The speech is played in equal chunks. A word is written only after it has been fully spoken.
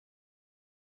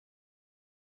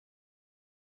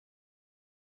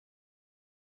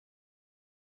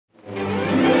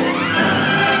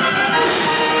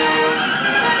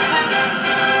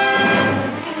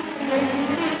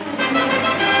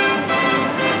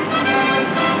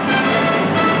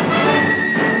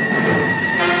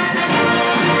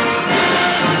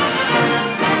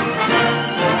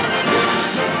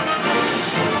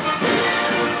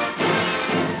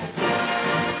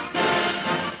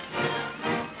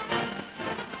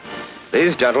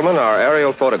These, gentlemen, are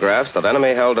aerial photographs of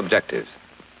enemy-held objectives.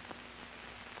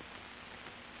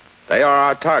 They are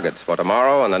our targets for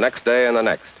tomorrow and the next day and the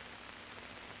next.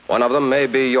 One of them may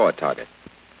be your target.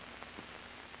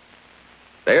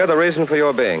 They are the reason for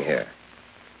your being here.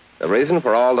 The reason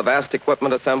for all the vast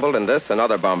equipment assembled in this and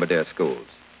other bombardier schools.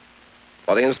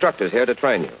 For the instructors here to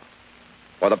train you.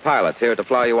 For the pilots here to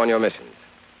fly you on your missions.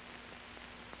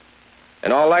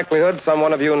 In all likelihood, some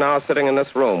one of you now sitting in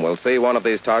this room will see one of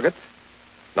these targets,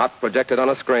 not projected on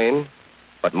a screen,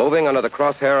 but moving under the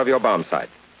crosshair of your bomb sight.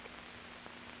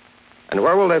 And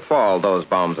where will they fall, those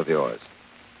bombs of yours?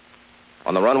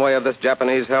 On the runway of this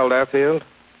Japanese-held airfield?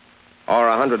 Or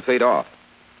 100 feet off?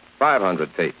 500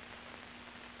 feet?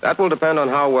 That will depend on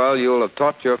how well you'll have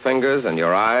taught your fingers and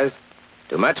your eyes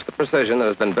to match the precision that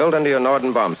has been built into your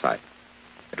Norden Bombsight.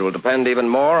 It will depend even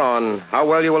more on how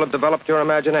well you will have developed your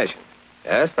imagination.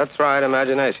 Yes, that's right,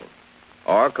 imagination.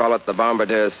 Or call it the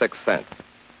bombardier's sixth sense,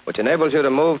 which enables you to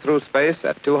move through space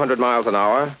at 200 miles an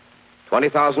hour,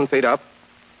 20,000 feet up,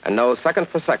 and know second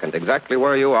for second exactly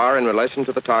where you are in relation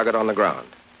to the target on the ground.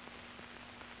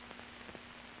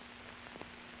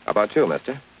 How about you,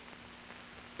 mister?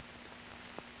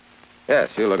 Yes,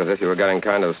 you look as if you were getting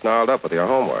kind of snarled up with your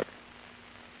homework.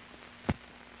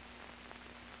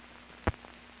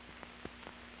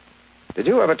 Did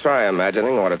you ever try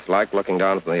imagining what it's like looking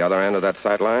down from the other end of that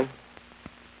sight line?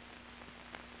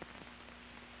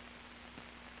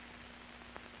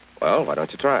 Well, why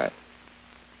don't you try it?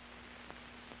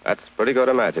 That's pretty good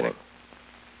imagining.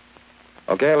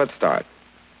 Okay, let's start.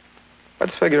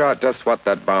 Let's figure out just what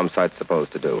that bomb sight's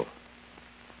supposed to do.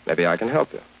 Maybe I can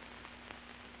help you.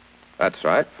 That's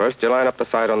right. First, you line up the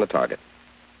sight on the target.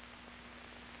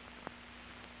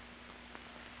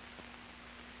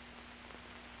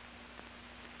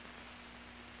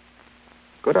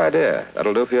 Good idea.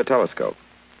 That'll do for your telescope.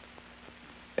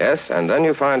 Yes, and then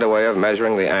you find a way of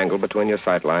measuring the angle between your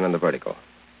sight line and the vertical.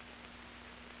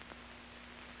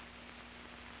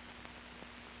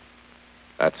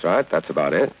 That's right. That's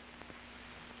about it.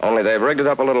 Only they've rigged it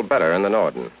up a little better in the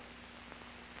Norden.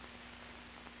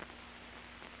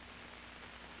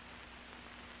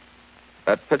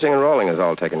 That pitching and rolling is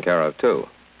all taken care of, too.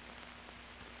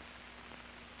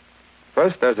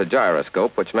 First, there's a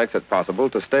gyroscope, which makes it possible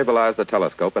to stabilize the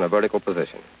telescope in a vertical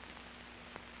position.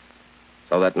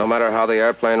 So that no matter how the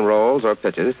airplane rolls or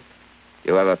pitches,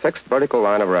 you have a fixed vertical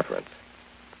line of reference.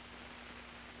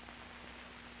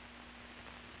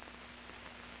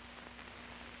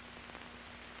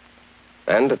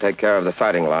 Then, to take care of the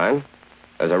sighting line,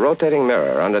 there's a rotating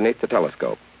mirror underneath the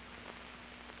telescope.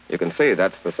 You can see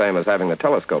that's the same as having the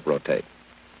telescope rotate.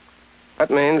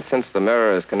 That means, since the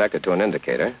mirror is connected to an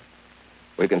indicator,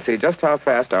 we can see just how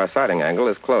fast our sighting angle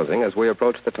is closing as we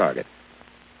approach the target.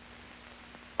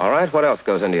 All right, what else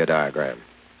goes into your diagram?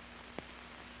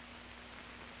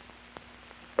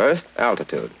 First,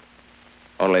 altitude.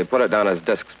 Only put it down as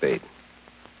disk speed.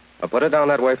 I'll put it down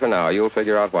that way for now. You'll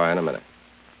figure out why in a minute.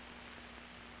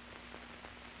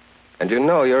 And you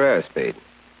know your airspeed.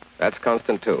 That's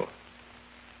constant, too.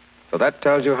 So that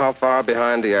tells you how far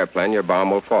behind the airplane your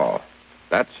bomb will fall.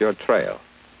 That's your trail.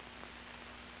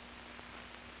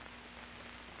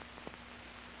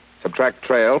 Subtract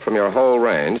trail from your whole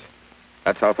range.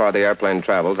 That's how far the airplane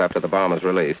travels after the bomb is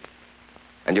released.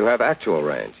 And you have actual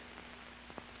range.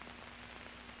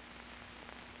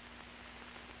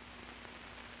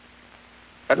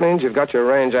 That means you've got your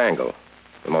range angle,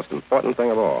 the most important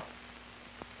thing of all.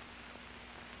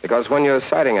 Because when your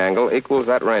sighting angle equals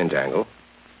that range angle,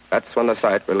 that's when the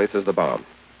sight releases the bomb.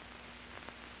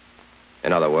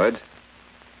 In other words,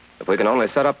 if we can only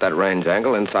set up that range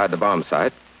angle inside the bomb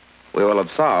sight, we will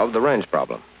have solved the range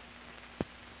problem.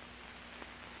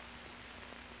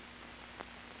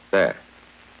 There.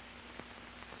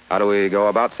 How do we go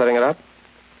about setting it up?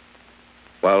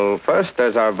 Well, first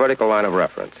there's our vertical line of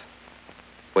reference,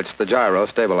 which the gyro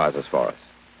stabilizes for us.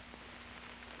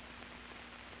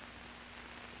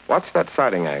 What's that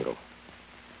sighting angle?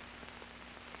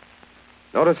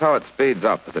 Notice how it speeds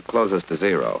up as it closes to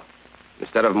zero,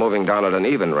 instead of moving down at an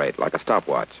even rate like a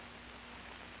stopwatch.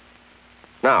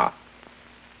 Now,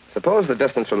 suppose the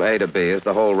distance from A to B is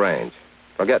the whole range.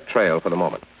 Forget trail for the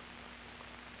moment.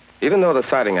 Even though the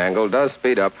sighting angle does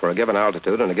speed up for a given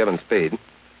altitude and a given speed,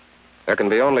 there can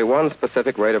be only one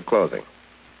specific rate of closing.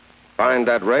 Find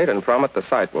that rate, and from it, the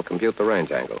sight will compute the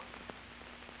range angle.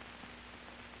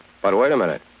 But wait a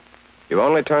minute. You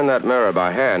only turn that mirror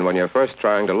by hand when you're first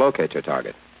trying to locate your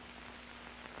target.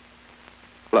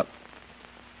 Look.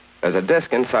 There's a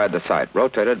disc inside the sight,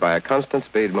 rotated by a constant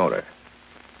speed motor.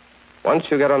 Once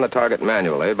you get on the target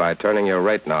manually by turning your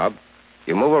rate knob,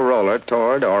 You move a roller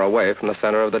toward or away from the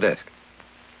center of the disc.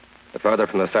 The further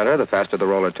from the center, the faster the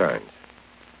roller turns.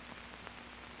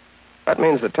 That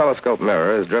means the telescope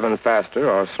mirror is driven faster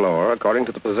or slower according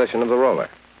to the position of the roller.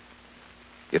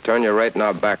 You turn your rate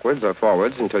knob backwards or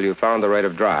forwards until you've found the rate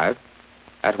of drive,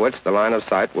 at which the line of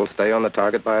sight will stay on the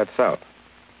target by itself.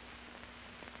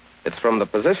 It's from the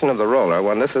position of the roller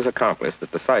when this is accomplished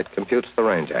that the sight computes the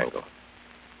range angle.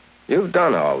 You've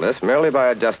done all this merely by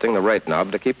adjusting the rate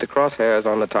knob to keep the crosshairs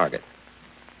on the target.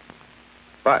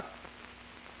 But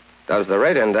does the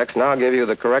rate index now give you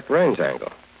the correct range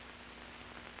angle?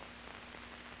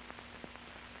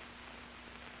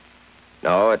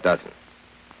 No, it doesn't,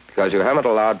 because you haven't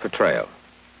allowed for trail.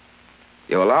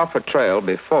 You allow for trail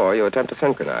before you attempt to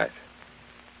synchronize.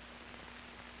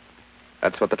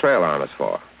 That's what the trail arm is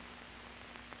for.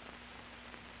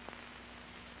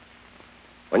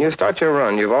 When you start your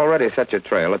run, you've already set your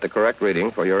trail at the correct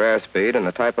reading for your airspeed and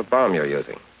the type of bomb you're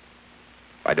using.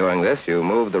 By doing this, you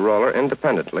move the roller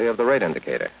independently of the rate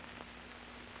indicator.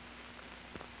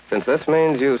 Since this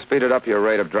means you've speeded up your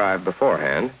rate of drive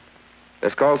beforehand,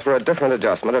 this calls for a different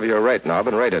adjustment of your rate knob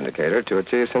and rate indicator to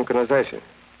achieve synchronization.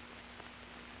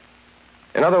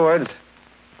 In other words,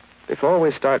 before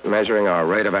we start measuring our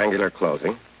rate of angular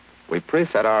closing, we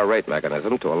preset our rate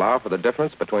mechanism to allow for the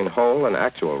difference between whole and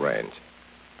actual range.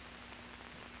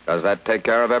 Does that take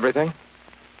care of everything?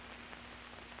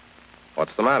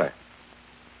 What's the matter?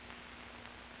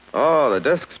 Oh, the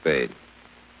disc speed.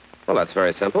 Well, that's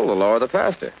very simple. The lower, the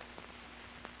faster.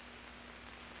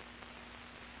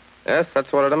 Yes,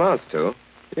 that's what it amounts to.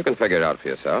 You can figure it out for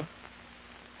yourself.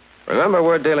 Remember,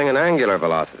 we're dealing in angular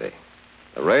velocity,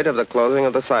 the rate of the closing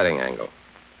of the sighting angle.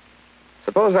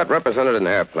 Suppose that represented an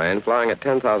airplane flying at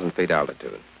 10,000 feet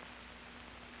altitude.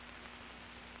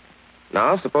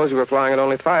 Now, suppose you were flying at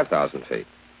only 5,000 feet,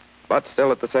 but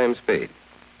still at the same speed.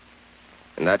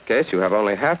 In that case, you have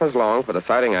only half as long for the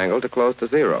sighting angle to close to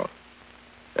zero.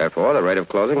 Therefore, the rate of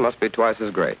closing must be twice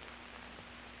as great.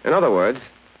 In other words,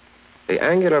 the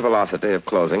angular velocity of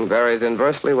closing varies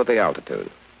inversely with the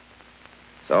altitude.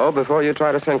 So, before you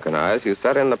try to synchronize, you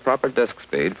set in the proper disc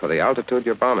speed for the altitude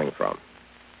you're bombing from.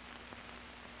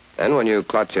 Then, when you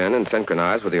clutch in and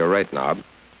synchronize with your rate knob,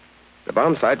 the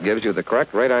bomb sight gives you the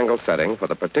correct rate angle setting for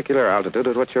the particular altitude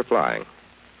at which you're flying.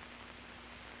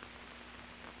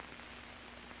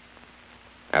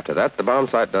 After that, the bomb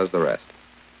sight does the rest.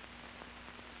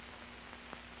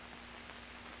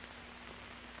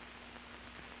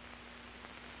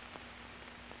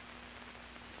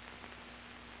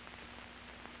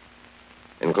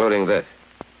 Including this.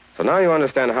 So now you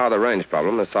understand how the range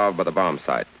problem is solved by the bomb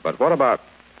sight. But what about...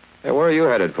 Hey, where are you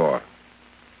headed for?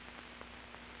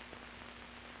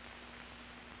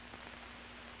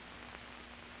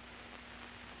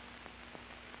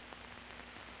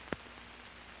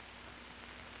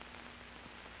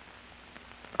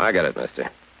 I get it, mister.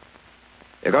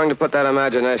 You're going to put that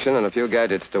imagination and a few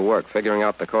gadgets to work figuring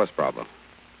out the course problem.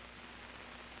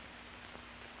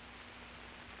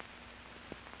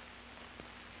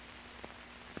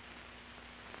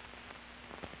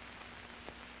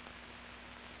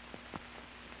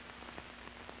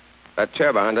 That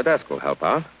chair behind the desk will help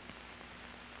out.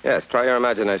 Yes, try your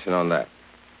imagination on that.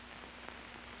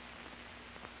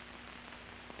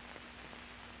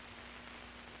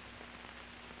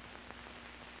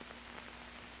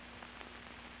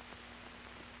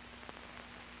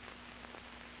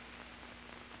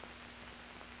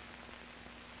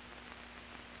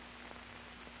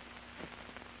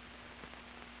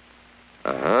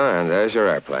 And there's your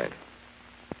airplane.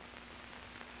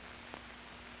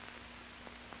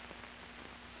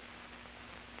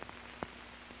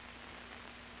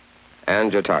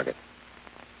 And your target.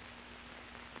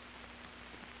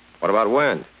 What about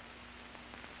wind?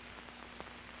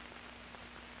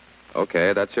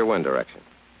 Okay, that's your wind direction.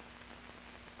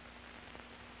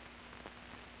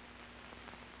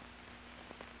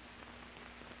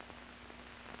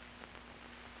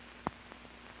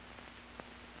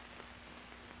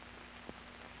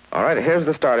 All right, here's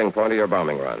the starting point of your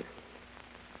bombing run.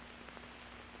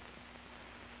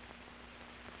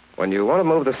 When you want to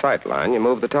move the sight line, you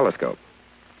move the telescope.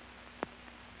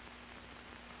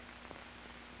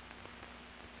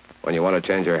 When you want to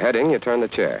change your heading, you turn the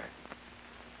chair.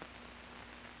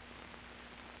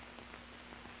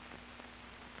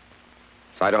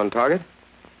 Sight on target?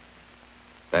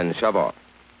 Then shove off.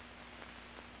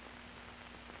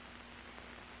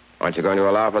 Aren't you going to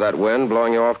allow for that wind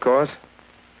blowing you off course?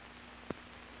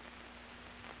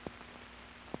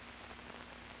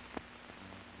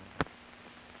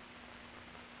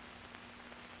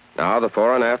 Now the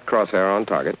fore and aft crosshair on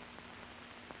target.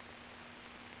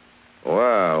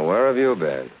 So where have you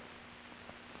been?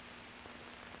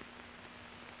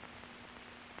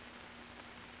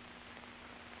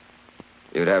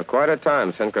 You'd have quite a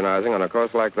time synchronizing on a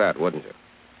course like that, wouldn't you?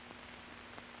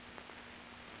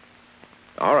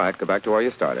 All right, go back to where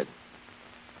you started.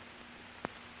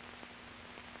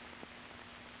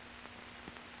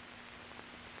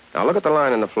 Now look at the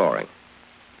line in the flooring.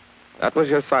 That was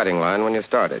your sighting line when you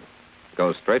started.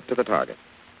 Go straight to the target.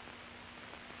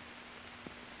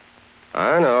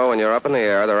 I know, when you're up in the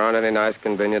air, there aren't any nice,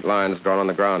 convenient lines drawn on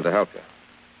the ground to help you.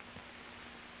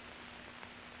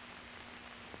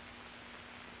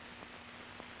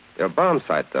 Your bomb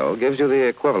sight, though, gives you the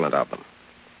equivalent of them.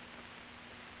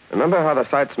 Remember how the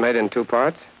sight's made in two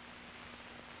parts?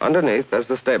 Underneath, there's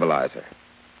the stabilizer.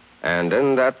 And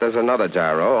in that, there's another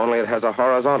gyro, only it has a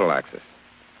horizontal axis.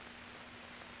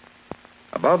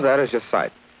 Above that is your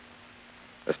sight.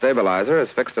 The stabilizer is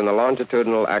fixed in the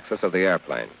longitudinal axis of the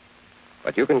airplane.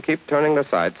 But you can keep turning the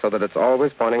sight so that it's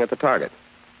always pointing at the target.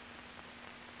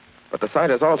 But the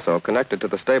sight is also connected to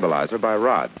the stabilizer by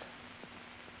rods.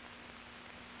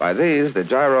 By these, the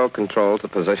gyro controls the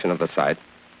position of the sight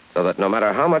so that no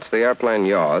matter how much the airplane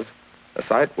yaws, the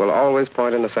sight will always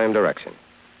point in the same direction.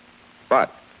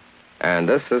 But, and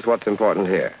this is what's important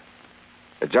here,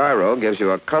 the gyro gives you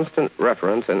a constant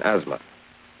reference in azimuth.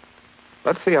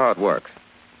 Let's see how it works.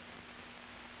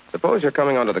 Suppose you're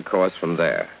coming onto the course from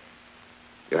there.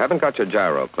 You haven't got your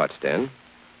gyro clutched in,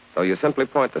 so you simply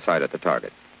point the sight at the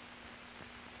target.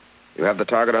 You have the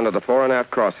target under the fore and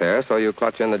aft crosshair, so you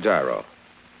clutch in the gyro.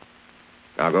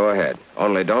 Now go ahead,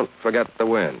 only don't forget the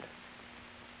wind.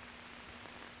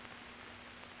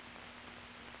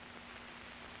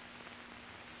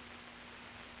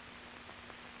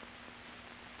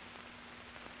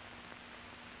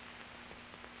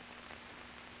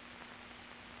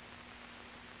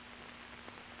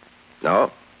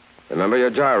 No. Remember, your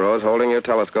gyro is holding your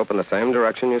telescope in the same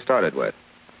direction you started with.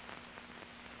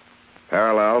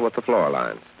 Parallel with the floor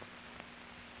lines.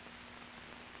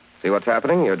 See what's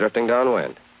happening? You're drifting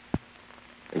downwind.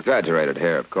 Exaggerated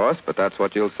here, of course, but that's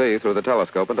what you'll see through the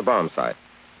telescope at the bomb sight.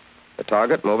 The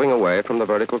target moving away from the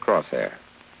vertical crosshair.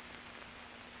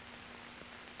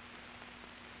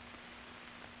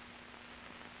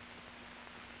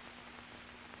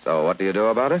 So what do you do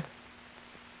about it?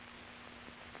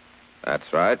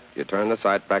 That's right. You turn the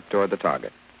sight back toward the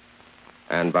target.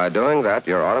 And by doing that,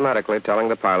 you're automatically telling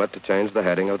the pilot to change the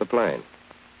heading of the plane.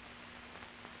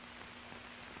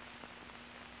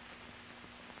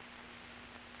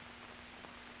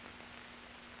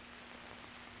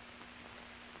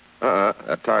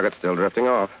 That target's still drifting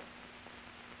off.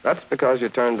 That's because you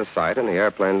turned the sight and the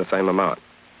airplane the same amount.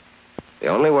 The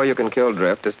only way you can kill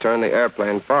drift is turn the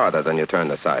airplane farther than you turn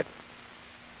the sight.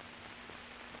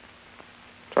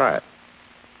 Try it.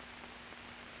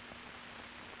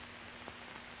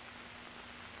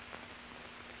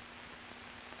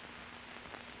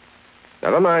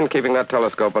 Never mind keeping that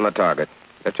telescope on the target.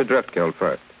 Get your drift killed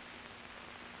first.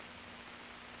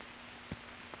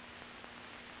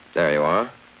 There you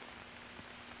are.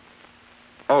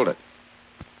 Hold it.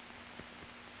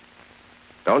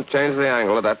 Don't change the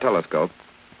angle of that telescope.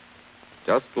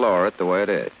 Just lower it the way it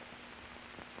is.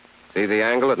 See the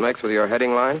angle it makes with your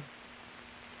heading line?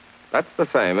 That's the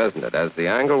same, isn't it, as the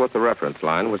angle with the reference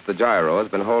line which the gyro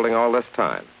has been holding all this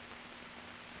time.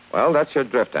 Well, that's your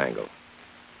drift angle.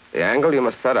 The angle you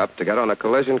must set up to get on a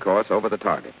collision course over the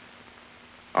target.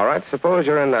 All right, suppose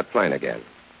you're in that plane again.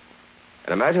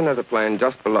 And imagine there's a plane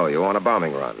just below you on a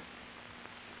bombing run.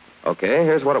 Okay,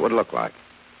 here's what it would look like.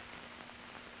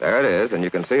 There it is, and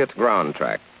you can see its ground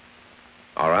track.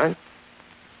 All right?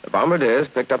 The bombardier's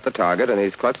picked up the target, and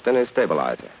he's clutched in his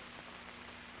stabilizer.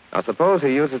 Now, suppose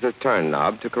he uses his turn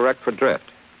knob to correct for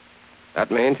drift. That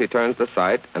means he turns the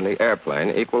sight and the airplane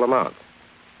equal amounts.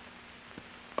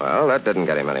 Well, that didn't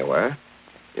get him anywhere.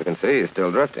 You can see he's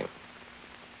still drifting.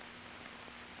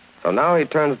 So now he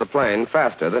turns the plane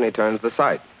faster than he turns the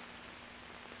sight,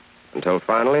 until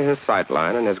finally his sight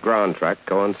line and his ground track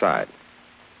coincide.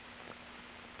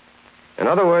 In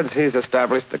other words, he's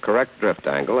established the correct drift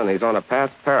angle, and he's on a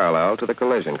path parallel to the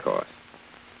collision course.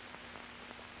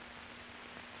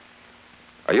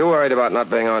 Are you worried about not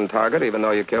being on target, even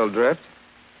though you killed drift?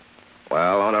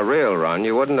 Well, on a real run,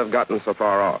 you wouldn't have gotten so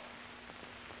far off.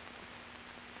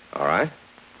 All right.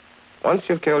 Once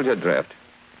you've killed your drift,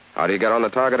 how do you get on the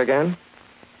target again?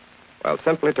 Well,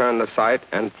 simply turn the sight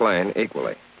and plane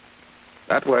equally.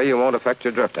 That way you won't affect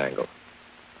your drift angle.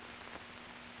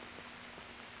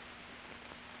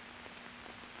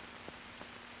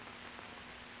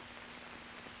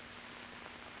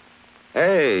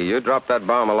 Hey, you dropped that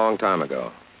bomb a long time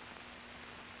ago.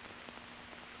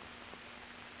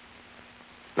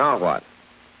 Now what?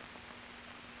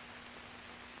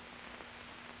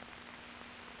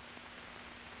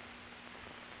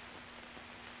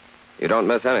 You don't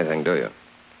miss anything, do you?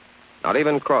 Not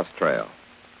even cross trail.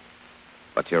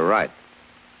 But you're right.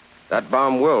 That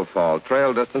bomb will fall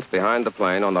trail distance behind the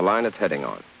plane on the line it's heading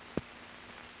on.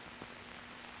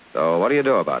 So what do you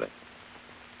do about it?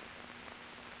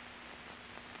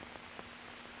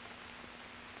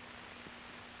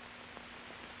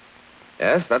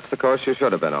 Yes, that's the course you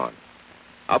should have been on.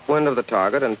 Upwind of the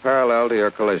target and parallel to your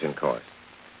collision course.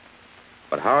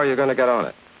 But how are you going to get on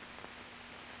it?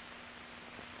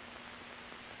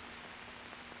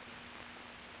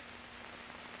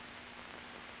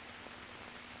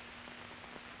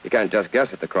 You can't just guess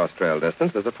at the cross-trail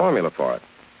distance. There's a formula for it.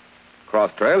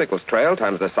 Cross-trail equals trail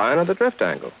times the sine of the drift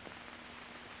angle.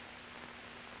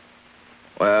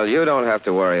 Well, you don't have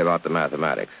to worry about the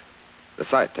mathematics. The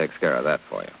sight takes care of that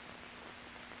for you.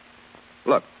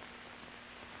 Look.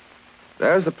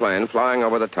 There's the plane flying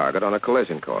over the target on a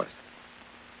collision course.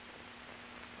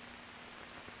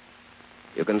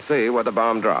 You can see where the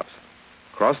bomb drops.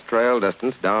 Cross-trail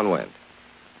distance downwind.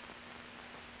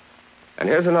 And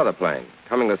here's another plane,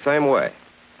 coming the same way.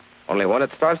 Only when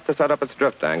it starts to set up its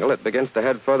drift angle, it begins to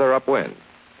head further upwind.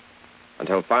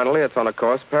 Until finally it's on a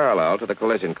course parallel to the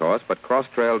collision course, but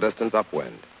cross-trail distance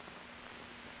upwind.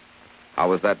 How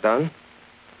was that done?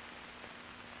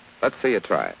 Let's see you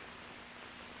try it.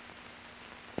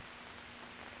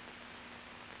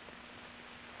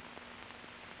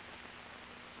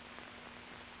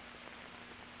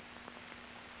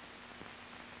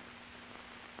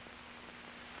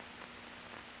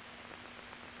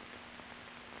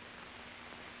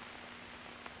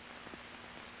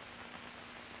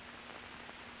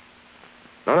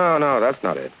 No, that's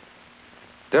not it.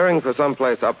 Steering for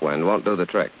someplace upwind won't do the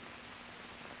trick.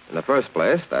 In the first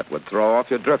place, that would throw off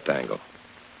your drift angle.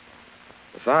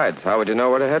 Besides, how would you know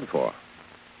where to head for?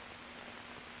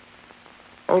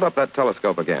 Hold up that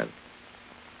telescope again.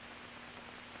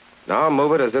 Now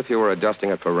move it as if you were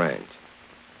adjusting it for range.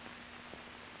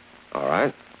 All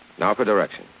right, now for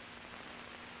direction.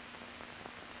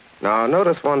 Now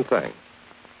notice one thing.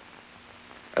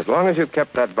 As long as you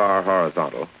kept that bar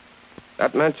horizontal,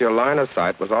 that meant your line of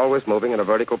sight was always moving in a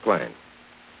vertical plane.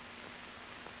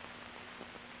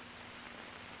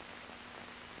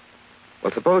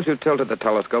 Well, suppose you tilted the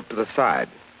telescope to the side.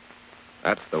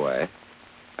 That's the way.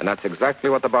 And that's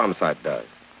exactly what the bomb sight does.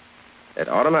 It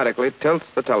automatically tilts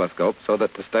the telescope so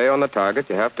that to stay on the target,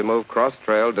 you have to move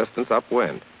cross-trail distance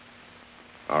upwind.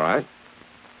 All right?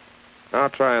 Now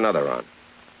try another run.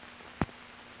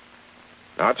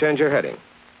 Now change your heading.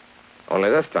 Only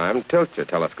this time, tilt your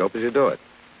telescope as you do it.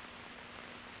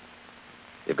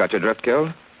 You've got your drift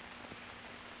killed?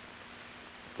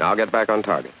 Now get back on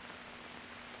target.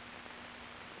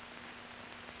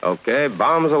 Okay,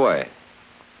 bombs away.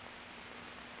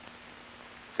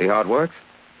 See how it works?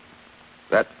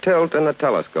 That tilt in the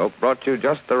telescope brought you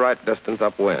just the right distance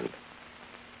upwind.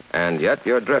 And yet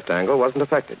your drift angle wasn't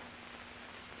affected.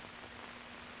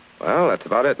 Well, that's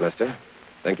about it, mister.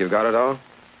 Think you've got it all?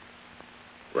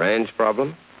 Range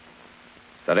problem,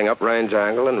 setting up range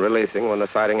angle and releasing when the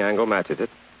sighting angle matches it,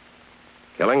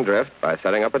 killing drift by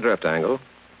setting up a drift angle,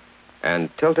 and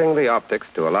tilting the optics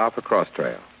to allow for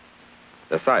cross-trail.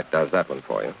 The sight does that one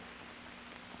for you.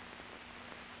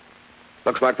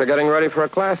 Looks like they're getting ready for a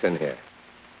class in here.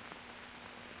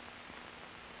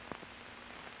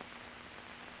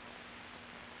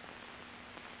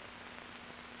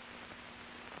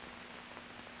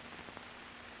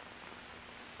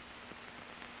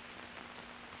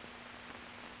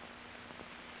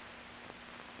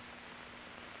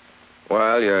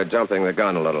 Well, you're jumping the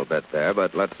gun a little bit there,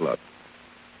 but let's look.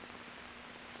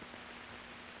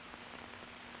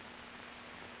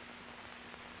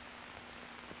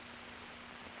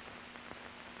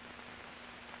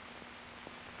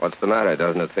 What's the matter?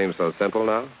 Doesn't it seem so simple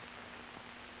now?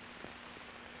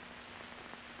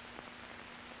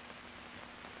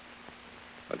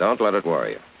 Well, don't let it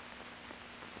worry you.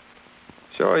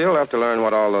 Sure, you'll have to learn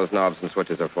what all those knobs and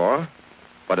switches are for.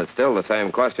 But it's still the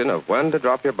same question of when to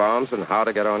drop your bombs and how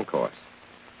to get on course.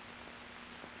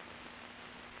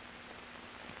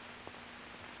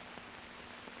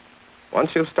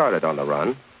 Once you've started on the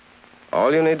run,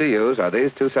 all you need to use are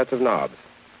these two sets of knobs.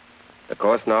 The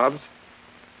course knobs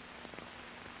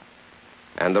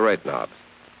and the rate knobs.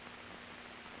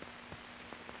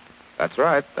 That's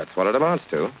right, that's what it amounts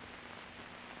to.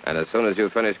 And as soon as you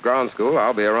finish ground school,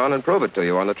 I'll be around and prove it to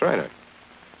you on the trainer.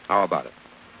 How about it?